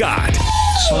Jake Scott.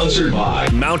 Sponsored by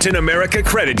Mountain America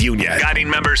Credit Union. Guiding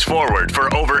members forward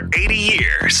for over 80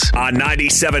 years. On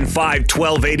 97.5,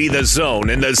 1280 The Zone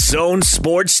and The Zone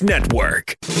Sports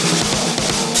Network.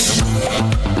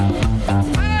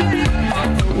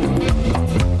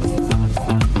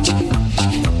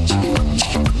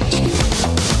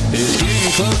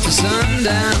 Close to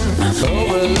sundown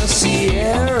over the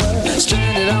Sierra,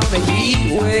 stranded on a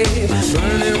heat wave,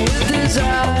 burning with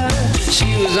desire.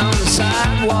 She was on the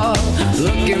sidewalk,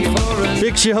 looking for a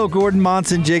Big Show, Gordon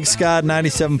Monson, Jake Scott,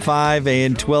 97.5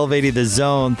 and 1280 The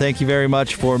Zone. Thank you very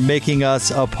much for making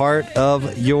us a part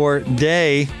of your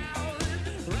day.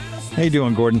 How you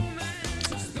doing, Gordon?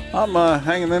 I'm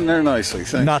hanging in there nicely.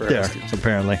 Thanks Not for there, asking.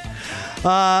 apparently.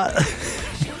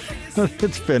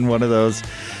 It's been one of those.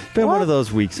 One of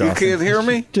those weeks. You Austin. can't hear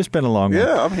me? Just been a long one.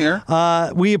 Yeah, I'm here.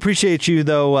 We appreciate you,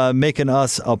 though, making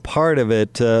us a part of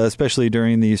it, especially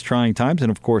during these trying times. And,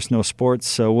 of course, no sports.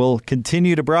 So we'll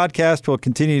continue to broadcast. We'll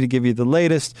continue to give you the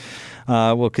latest.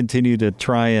 We'll continue to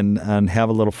try and have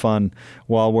a little fun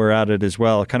while we're at it as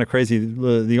well. Kind of crazy.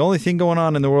 The only thing going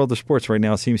on in the world of sports right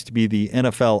now seems to be the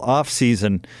NFL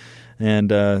offseason.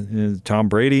 And Tom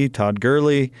Brady, Todd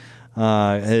Gurley,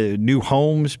 new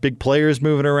homes, big players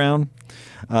moving around.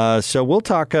 So we'll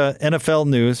talk NFL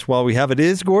news while we have it.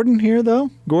 Is Gordon here,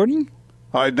 though? Gordon?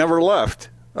 I never left.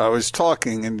 I was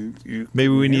talking, and you.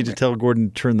 Maybe we need to tell Gordon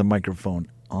to turn the microphone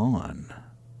on.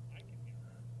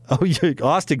 Oh,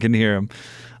 Austin can hear him.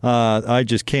 I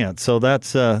just can't. So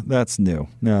that's new.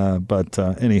 But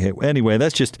anyway,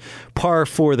 that's just par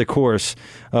for the course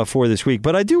for this week.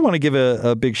 But I do want to give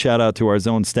a big shout out to our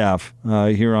zone staff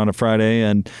here on a Friday,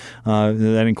 and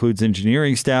that includes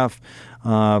engineering staff.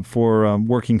 For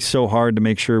working so hard to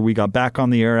make sure we got back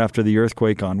on the air after the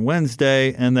earthquake on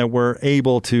Wednesday, and that we're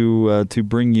able to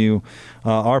bring you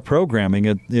our programming.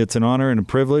 It's an honor and a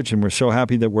privilege, and we're so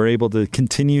happy that we're able to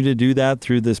continue to do that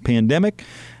through this pandemic,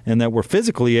 and that we're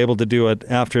physically able to do it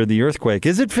after the earthquake.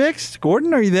 Is it fixed?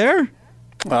 Gordon, are you there?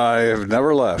 I have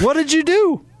never left. What did you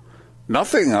do?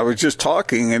 Nothing. I was just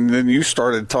talking, and then you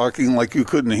started talking like you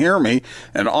couldn't hear me,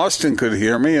 and Austin could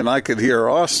hear me, and I could hear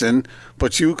Austin,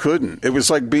 but you couldn't. It was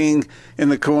like being in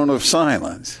the cone of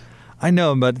silence. I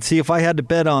know, but see, if I had to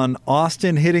bet on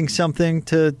Austin hitting something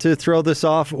to throw this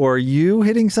off, or you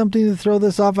hitting something to throw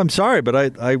this off, I'm sorry,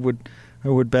 but I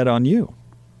would bet on you.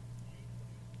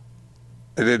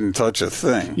 I didn't touch a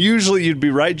thing. Usually you'd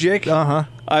be right, Jake. Uh-huh.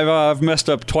 I've messed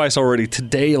up twice already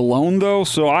today alone, though,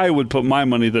 so I would put my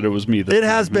money that it was me. It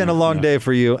has been a long day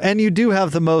for you, and you do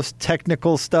have the most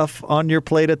technical stuff on your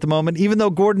plate at the moment. Even though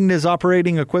Gordon is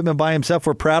operating equipment by himself,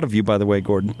 we're proud of you, by the way,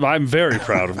 Gordon. I'm very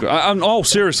proud of Gordon.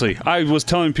 Seriously. I was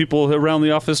telling people around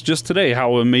the office just today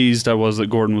how amazed I was that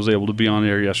Gordon was able to be on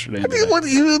air yesterday. I mean, what do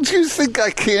you think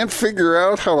I can't figure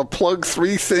out how to plug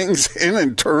three things in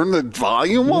and turn the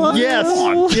volume on? Yes.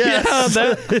 Yes.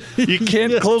 Yeah, you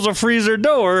can't close a freezer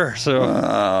door. So.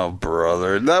 Oh,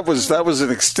 brother, that was an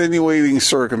extenuating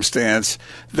circumstance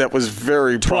that was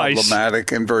very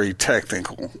problematic and very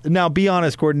technical. Now, be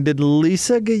honest, Gordon. Did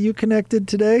Lisa get you connected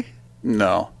today?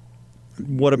 No.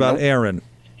 What about Aaron?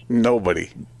 Nobody.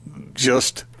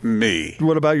 Just me.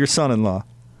 What about your son-in-law?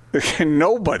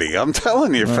 Nobody. I'm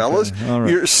telling you, fellas, all right.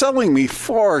 You're selling me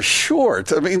far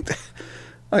short. I mean,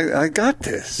 I got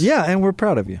this. Yeah, and we're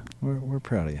proud of you. We're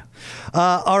proud of you.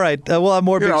 All right, we'll have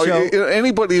more big show.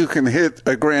 Anybody who can hit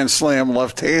a grand slam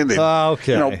left-handed,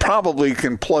 okay. Probably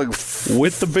can plug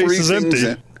with the bases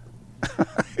empty.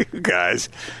 You guys,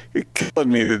 you're killing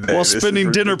me today. While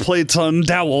spinning dinner plates on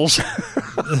dowels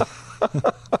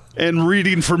and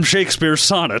reading from Shakespeare's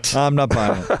sonnet. I'm not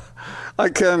buying it. I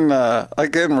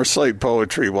can recite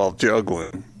poetry while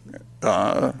juggling.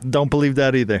 Don't believe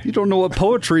that either. You don't know what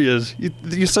poetry is.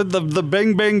 You said the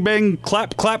bang, bang, bang,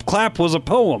 clap, clap, clap was a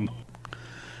poem.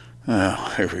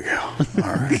 Oh, here we go.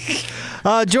 All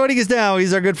right. Joining us now,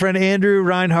 he's our good friend Andrew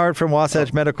Reinhardt from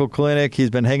Wasatch Medical Clinic.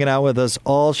 He's been hanging out with us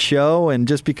all show, and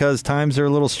just because times are a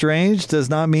little strange does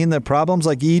not mean that problems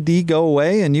like ED go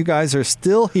away, and you guys are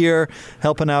still here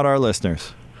helping out our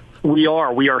listeners. We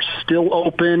are. We are still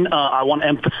open. I want to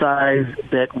emphasize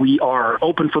that we are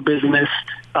open for business.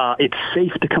 It's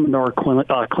safe to come into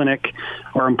our clinic.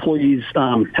 Our employees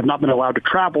have not been allowed to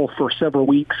travel for several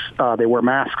weeks. They wear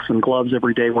masks and gloves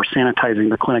every day. We're sanitizing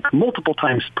the clinic multiple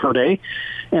times per day,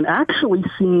 and actually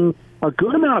seeing a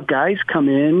good amount of guys come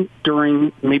in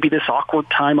during maybe this awkward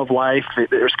time of life.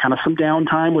 There's kind of some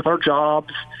downtime with our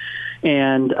jobs.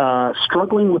 And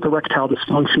struggling with erectile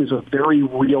dysfunction is a very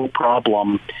real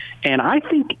problem. And I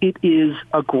think it is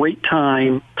a great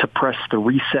time to press the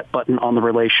reset button on the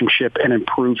relationship and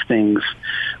improve things.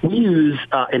 We use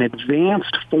an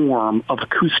advanced form of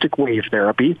acoustic wave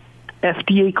therapy,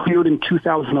 FDA cleared in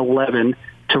 2011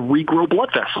 to regrow blood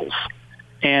vessels.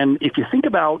 And if you think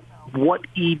about what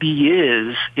ED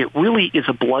is, it really is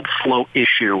a blood flow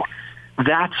issue.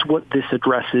 That's what this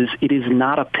addresses. It is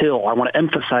not a pill. I want to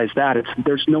emphasize that.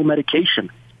 There's no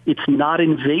medication. It's not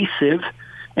invasive.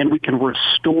 and we can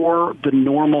restore the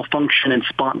normal function and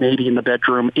spontaneity in the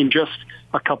bedroom in just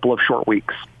a couple of short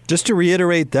weeks. Just to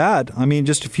reiterate that, I mean,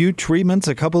 just a few treatments,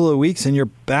 a couple of weeks, and you're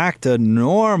back to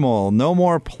normal. No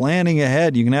more planning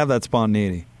ahead. You can have that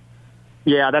spontaneity.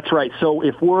 Yeah, that's right. So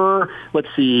if we're, let's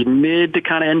see, mid to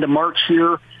kind of end of March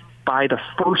here, by the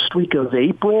first week of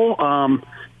April,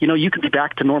 you could be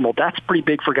back to normal. That's pretty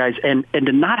big for guys. And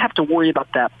to not have to worry about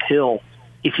that pill.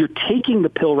 If you're taking the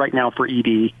pill right now for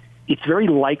ED, it's very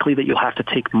likely that you'll have to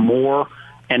take more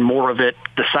and more of it.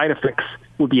 The side effects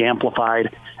would be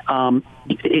amplified.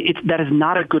 That is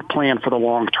not a good plan for the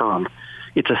long term.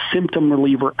 It's a symptom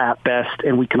reliever at best,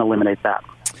 and we can eliminate that.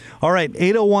 All right,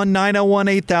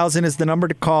 801-901-8000 is the number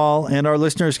to call, and our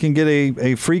listeners can get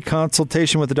a free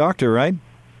consultation with the doctor, right?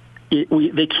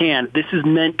 They can. This is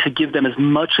meant to give them as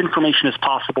much information as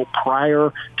possible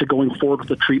prior to going forward with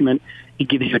the treatment. It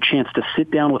gives you a chance to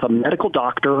sit down with a medical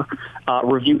doctor,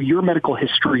 review your medical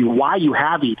history, why you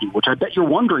have ED, which I bet you're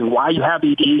wondering why you have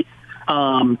ED.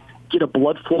 Get a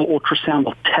blood flow ultrasound.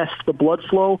 We'll test the blood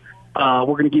flow. We're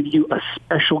going to give you a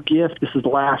special gift. This is the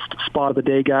last spot of the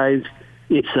day, guys.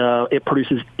 It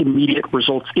produces immediate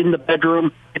results in the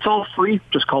bedroom. It's all free.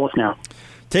 Just call us now.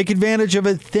 Take advantage of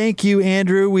it. Thank you,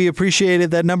 Andrew. We appreciate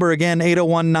it. That number again,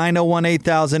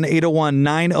 801-901-8000,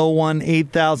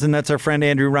 801-901-8000. That's our friend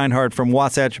Andrew Reinhardt from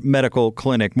Wasatch Medical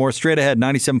Clinic. More straight ahead,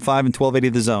 97.5 and 1280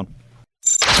 The Zone.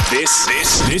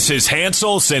 This is Hans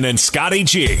Olsen and Scotty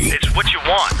G. It's what you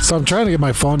want. So I'm trying to get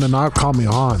my phone to not call me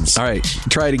Hans. All right,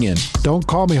 try it again. Don't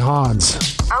call me Hans.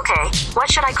 Okay,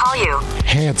 what should I call you?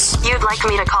 Hans. You'd like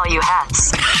me to call you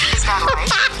Hats. Is that right?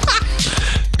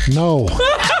 No.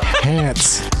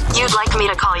 Pants. You'd like me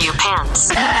to call you Pants.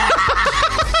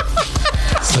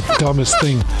 It's the dumbest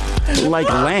thing. Like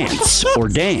Lance or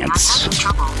Dance.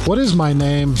 What is my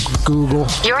name, Google?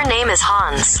 Your name is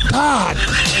Hans. God!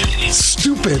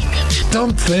 Stupid,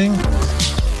 dumb thing.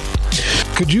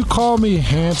 Could you call me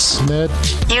Hans, Ned?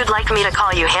 You'd like me to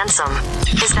call you Handsome.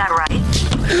 Is that right?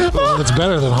 Well, it's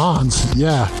better than Hans,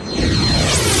 yeah.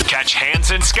 Catch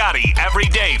Hans and Scotty every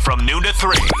day from noon to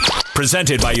 3.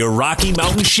 Presented by your Rocky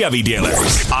Mountain Chevy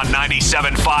dealers on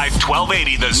 97.5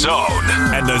 1280 The Zone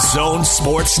and The Zone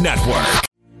Sports Network.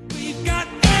 We've got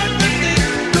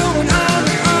everything going on.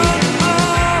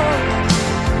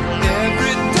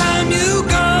 Every time you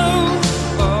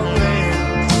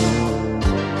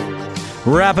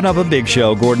go. Wrapping up a big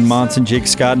show. Gordon Monson, Jake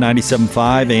Scott,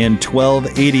 97.5 and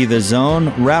 1280 The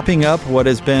Zone. Wrapping up what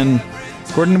has been...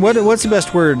 Gordon, what's the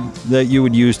best word that you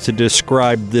would use to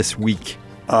describe this week?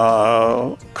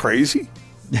 Crazy.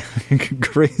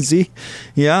 Crazy?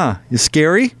 Yeah.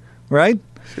 Scary, right?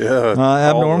 Yeah.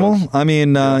 Abnormal? I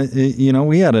mean,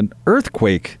 we had an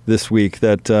earthquake this week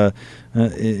that, a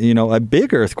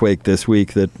big earthquake this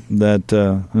week that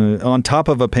on top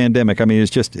of a pandemic. I mean, it's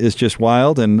just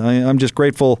wild, and I'm just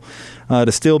grateful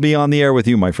to still be on the air with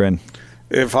you, my friend.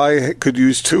 If I could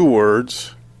use two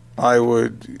words, I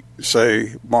would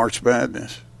say March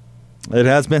Madness. It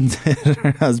has been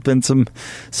some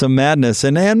madness,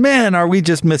 and man, are we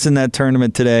just missing that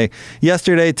tournament today?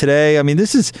 Today. I mean,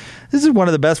 this is one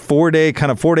of the best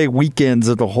 4-day weekends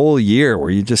of the whole year, where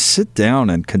you just sit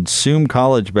down and consume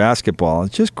college basketball.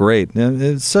 It's just great.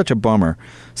 It's such a bummer,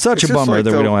 that we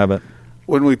don't have it.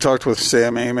 When we talked with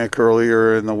Sam Amick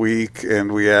earlier in the week,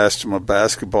 and we asked him a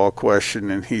basketball question,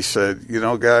 and he said,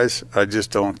 guys, I just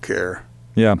don't care.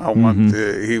 Yeah.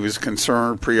 He was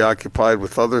concerned, preoccupied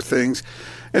with other things.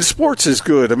 And sports is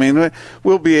good. I mean,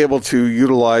 we'll be able to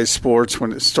utilize sports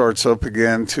when it starts up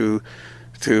again to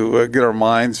get our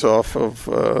minds off of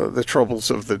the troubles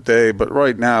of the day. But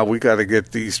right now, we got to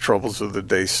get these troubles of the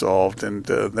day solved, and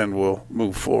then we'll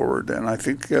move forward. And I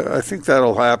think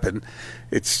that'll happen.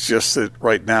 It's just that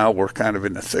right now we're kind of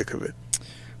in the thick of it.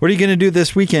 What are you going to do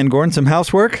this weekend, Gordon? Some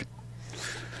housework?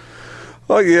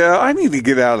 Oh, yeah, I need to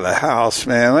get out of the house,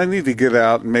 man. I need to get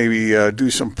out and maybe do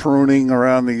some pruning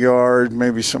around the yard,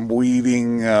 maybe some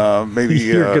weeding. Maybe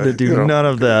You're going to do none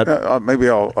of that. Maybe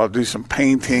I'll do some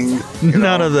painting.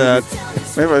 None of that.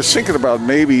 Maybe I was thinking about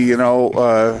maybe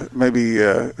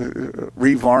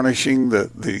revarnishing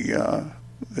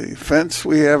the fence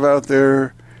we have out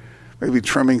there, maybe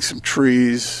trimming some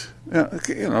trees.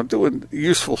 Doing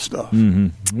useful stuff.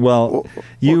 Mm-hmm. Well,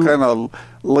 what kind of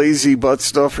lazy butt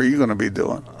stuff are you going to be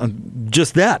doing?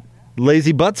 Just that.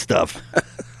 Lazy butt stuff.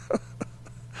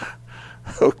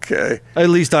 Okay. At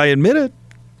least I admit it.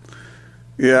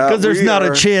 Yeah. Because there's not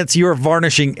a chance you're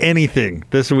varnishing anything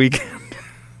this weekend.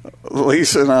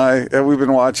 Lisa and I, we've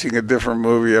been watching a different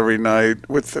movie every night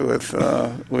with some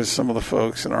of the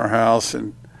folks in our house.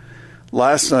 And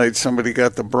last night somebody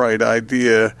got the bright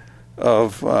idea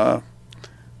of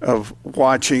of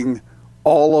watching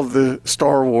all of the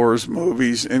Star Wars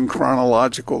movies in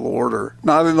chronological order.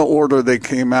 Not in the order they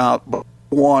came out, but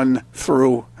 1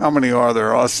 through, how many are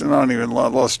there, Austin? I don't even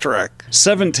lost track.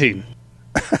 17.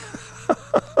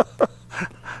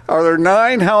 Are there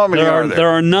 9? How many are there? There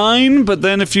are 9, but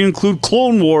then if you include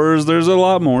Clone Wars, there's a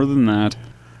lot more than that.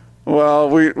 Well,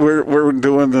 we're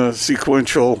doing the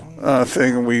sequential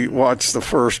thing, and we watched the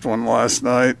first one last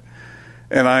night,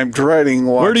 and I'm dreading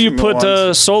watching. Where do you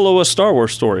put Solo: A Star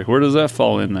Wars Story? Where does that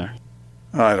fall in there?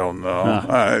 I don't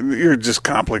know. You're just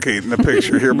complicating the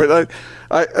picture here. But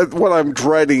what I'm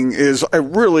dreading is I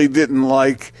really didn't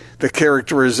like the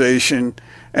characterization,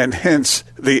 and hence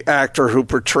the actor who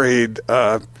portrayed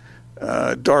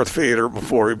Darth Vader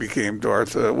before he became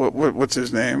Darth. What's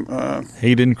his name?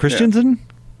 Hayden Christensen? Yeah.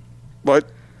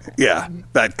 But, yeah,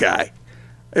 that guy.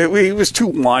 He was too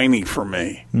whiny for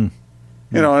me. You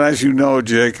know, and as you know,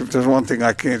 Jake, if there's one thing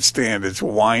I can't stand, it's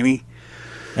whiny.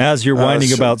 As you're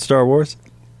whining about Star Wars?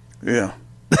 Yeah.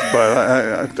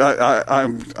 But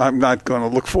I'm not going to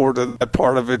look forward to that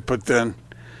part of it. But then,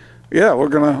 yeah,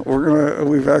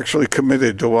 we've actually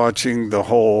committed to watching the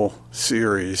whole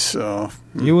series. So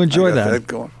you enjoy that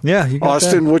going. Yeah, you got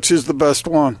Austin, that. Which is the best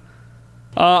one?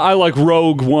 I like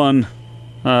Rogue One,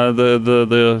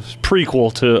 the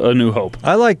prequel to A New Hope.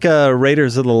 I like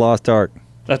Raiders of the Lost Ark.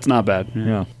 That's not bad.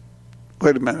 Yeah.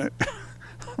 Wait a minute.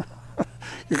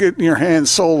 You're getting your Han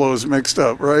Solos mixed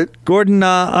up, right? Gordon,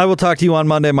 I will talk to you on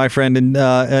Monday, my friend, and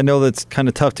I know that's kind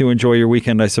of tough to enjoy your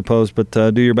weekend, I suppose, but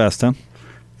do your best, huh?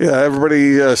 Yeah,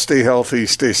 everybody stay healthy,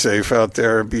 stay safe out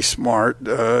there, be smart,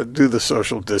 do the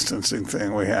social distancing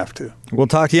thing. We have to. We'll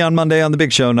talk to you on Monday on The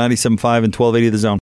Big Show, 97.5 and 1280 The Zone.